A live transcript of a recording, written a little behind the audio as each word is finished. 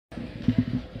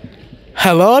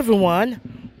Hello,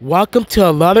 everyone. Welcome to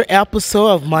another episode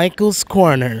of Michael's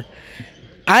Corner.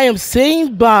 I am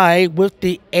sitting by with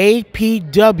the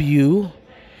APW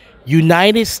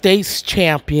United States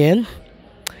champion,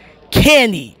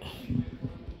 Kenny.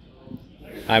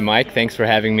 Hi, Mike. Thanks for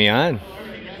having me on.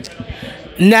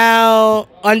 Now,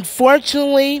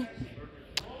 unfortunately,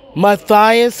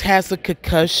 Matthias has a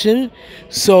concussion,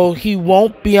 so he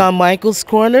won't be on Michael's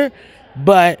Corner.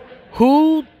 But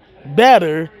who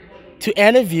better to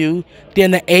interview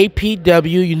than the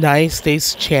APW United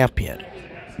States champion?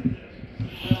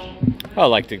 I'd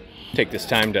like to take this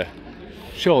time to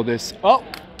show this. Oh,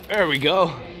 there we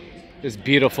go. This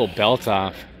beautiful belt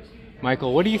off.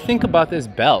 Michael, what do you think about this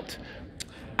belt?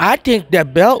 I think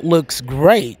that belt looks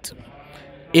great.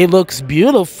 It looks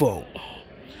beautiful.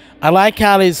 I like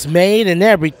how it's made and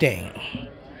everything.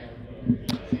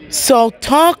 So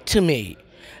talk to me.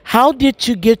 How did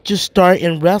you get your start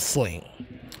in wrestling?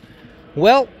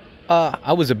 Well,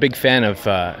 I was a big fan of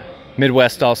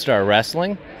Midwest All-Star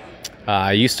Wrestling.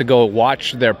 I used to go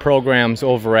watch their programs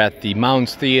over at the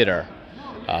Mounds Theater.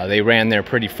 They ran there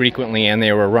pretty frequently, and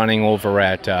they were running over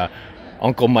at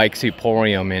Uncle Mike's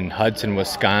Emporium in Hudson,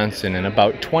 Wisconsin, in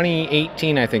about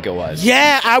 2018, I think it was.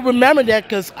 Yeah, I remember that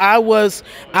because I was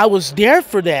there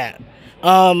for that.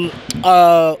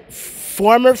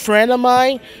 Former friend of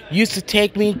mine used to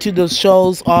take me to the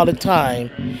shows all the time,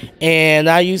 and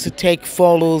I used to take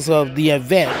photos of the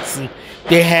events and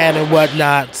they had and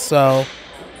whatnot. So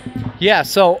yeah,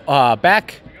 so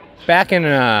back in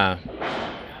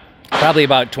probably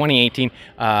about 2018,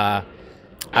 I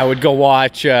would go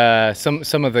watch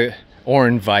some of the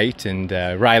Orrin Veidt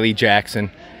and Riley Jackson.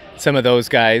 Some of those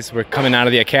guys were coming out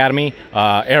of the academy,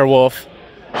 Airwolf,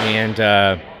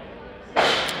 and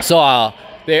so I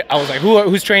was like,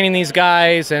 who's training these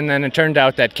guys? And then it turned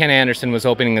out that Ken Anderson was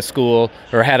opening a school,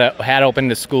 or had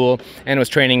opened a school, and was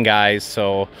training guys.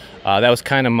 So that was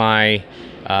kind of my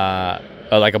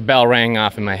like a bell rang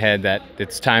off in my head that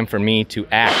it's time for me to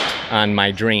act on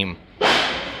my dream.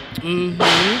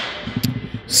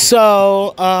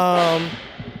 So, how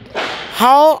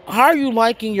are you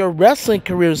liking your wrestling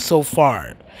career so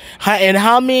far? And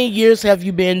how many years have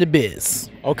you been in the biz?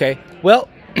 Okay, well,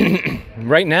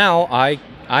 right now I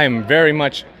am very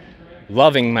much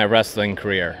loving my wrestling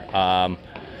career. I'm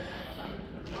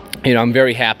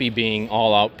very happy being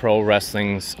All Out Pro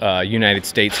Wrestling's United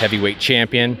States Heavyweight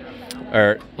Champion,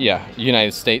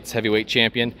 United States Heavyweight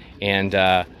Champion, and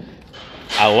I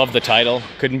love the title.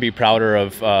 Couldn't be prouder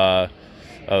of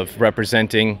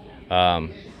representing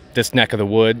this neck of the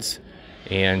woods.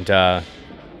 And it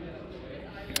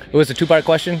was a two-part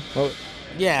question.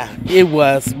 Yeah, it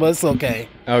was, but it's okay.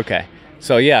 Okay,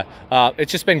 so yeah,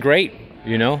 it's just been great,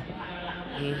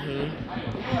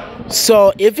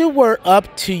 So, if it were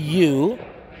up to you,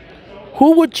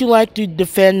 who would you like to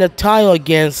defend the title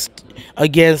against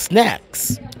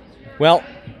next? Well,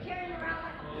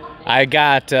 I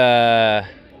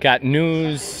got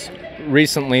news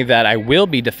recently that I will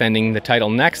be defending the title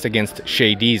next against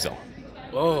Shea Diesel.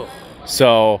 Oh.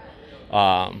 So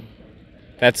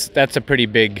that's a pretty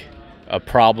big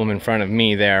problem in front of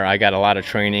me there. I got a lot of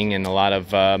training and a lot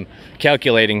of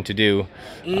calculating to do.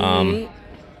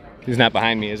 He's not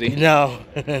behind me, is he? No,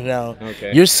 no.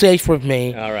 Okay. You're safe with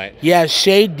me. All right. Yeah,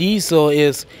 Shea Diesel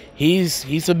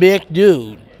he's a big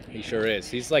dude. He sure is.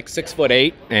 He's like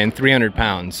 6'8" and 300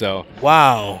 pounds. So.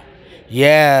 Wow.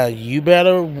 Yeah, you're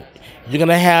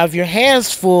gonna have your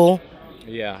hands full.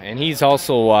 Yeah, and he's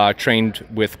also trained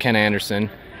with Ken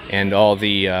Anderson and all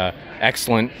the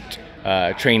excellent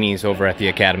trainees over at the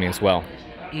academy as well.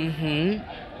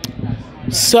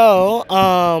 So,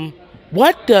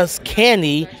 what does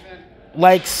Kenny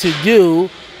likes to do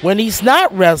when he's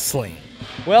not wrestling?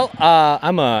 Well,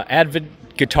 I'm an avid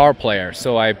guitar player,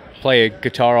 so I play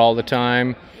guitar all the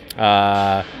time,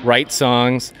 write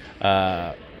songs.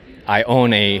 I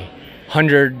own a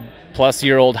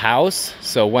 100-plus-year-old house,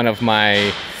 so one of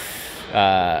my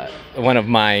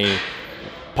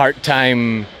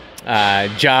part-time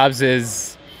jobs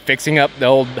is fixing up the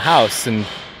old house and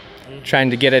trying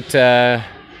to get it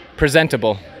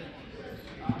presentable.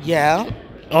 Yeah.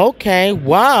 Okay.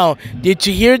 Wow. Did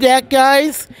you hear that,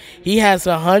 guys? He has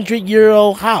a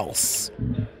 100-year-old house.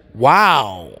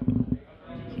 Wow.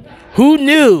 Who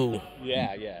knew?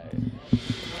 Yeah.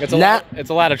 It's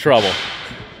a lot of trouble.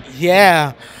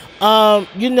 Yeah. I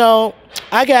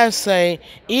gotta say,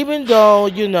 even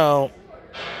though,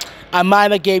 I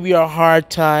might have gave you a hard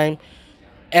time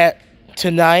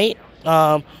tonight,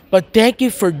 but thank you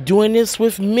for doing this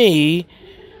with me,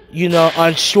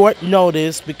 on short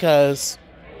notice, because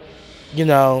you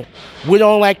know, we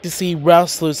don't like to see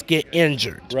wrestlers get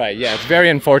injured. Right, yeah, it's very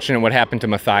unfortunate what happened to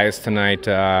Matthias tonight.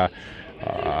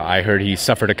 I heard he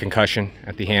suffered a concussion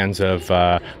at the hands of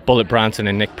Bullet Bronson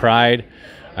and Nick Pride,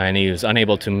 and he was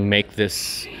unable to make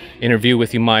this interview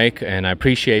with you, Mike, and I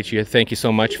appreciate you. Thank you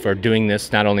so much for doing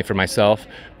this, not only for myself,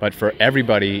 but for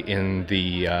everybody in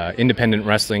the independent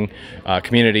wrestling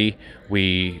community.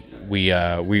 We're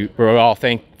all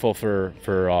thankful for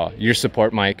your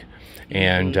support, Mike,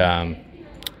 and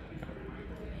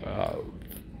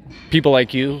people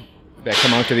like you that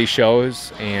come out to these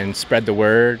shows and spread the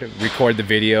word, record the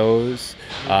videos,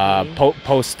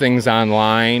 post things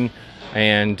online,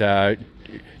 and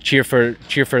cheer for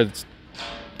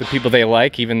the people they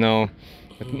like, even though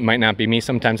it might not be me.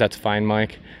 Sometimes that's fine,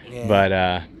 Mike. Yeah. But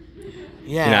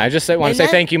I just want to say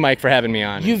thank you, Mike, for having me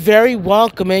on. You're very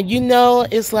welcome. And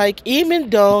it's like, even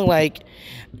though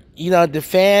the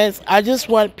fans, I just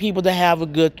want people to have a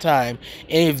good time.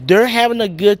 And if they're having a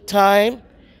good time,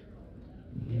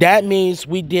 that means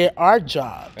we did our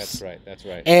jobs. That's right, that's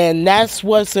right. And that's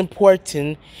what's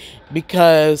important,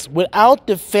 because without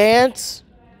the fans,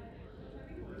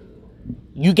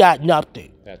 you got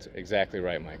nothing. That's exactly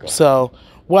right, Michael. So,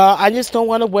 well, I just don't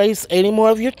want to waste any more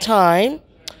of your time,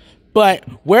 but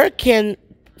where can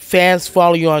fans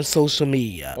follow you on social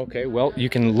media? Okay, well, you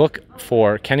can look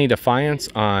for Kenny Defiance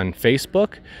on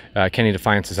Facebook. Kenny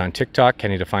Defiance is on TikTok.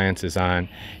 Kenny Defiance is on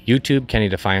YouTube. Kenny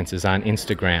Defiance is on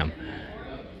Instagram.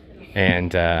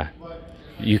 And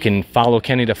you can follow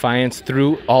Kenny Defiance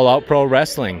through All Out Pro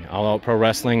Wrestling. All Out Pro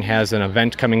Wrestling has an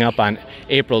event coming up on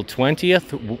April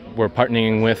 20th. We're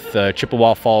partnering with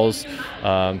Chippewa Falls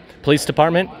Police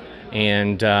Department,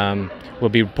 and we'll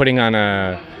be putting on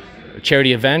a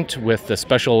charity event with the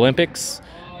Special Olympics.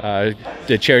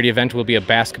 The charity event will be a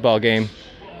basketball game,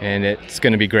 and it's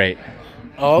going to be great.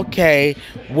 Okay,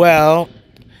 well,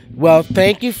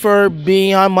 thank you for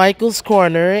being on Michael's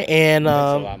Corner, and Thanks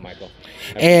a lot, Michael.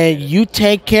 And you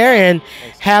take care and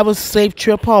have a safe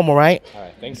trip home, all right? All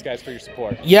right, thanks, guys, for your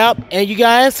support. Yep, and you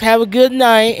guys have a good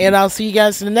night, and I'll see you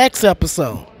guys in the next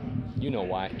episode. You know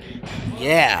why.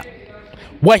 Yeah,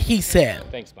 what he said.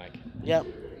 Thanks, Mike. Yep.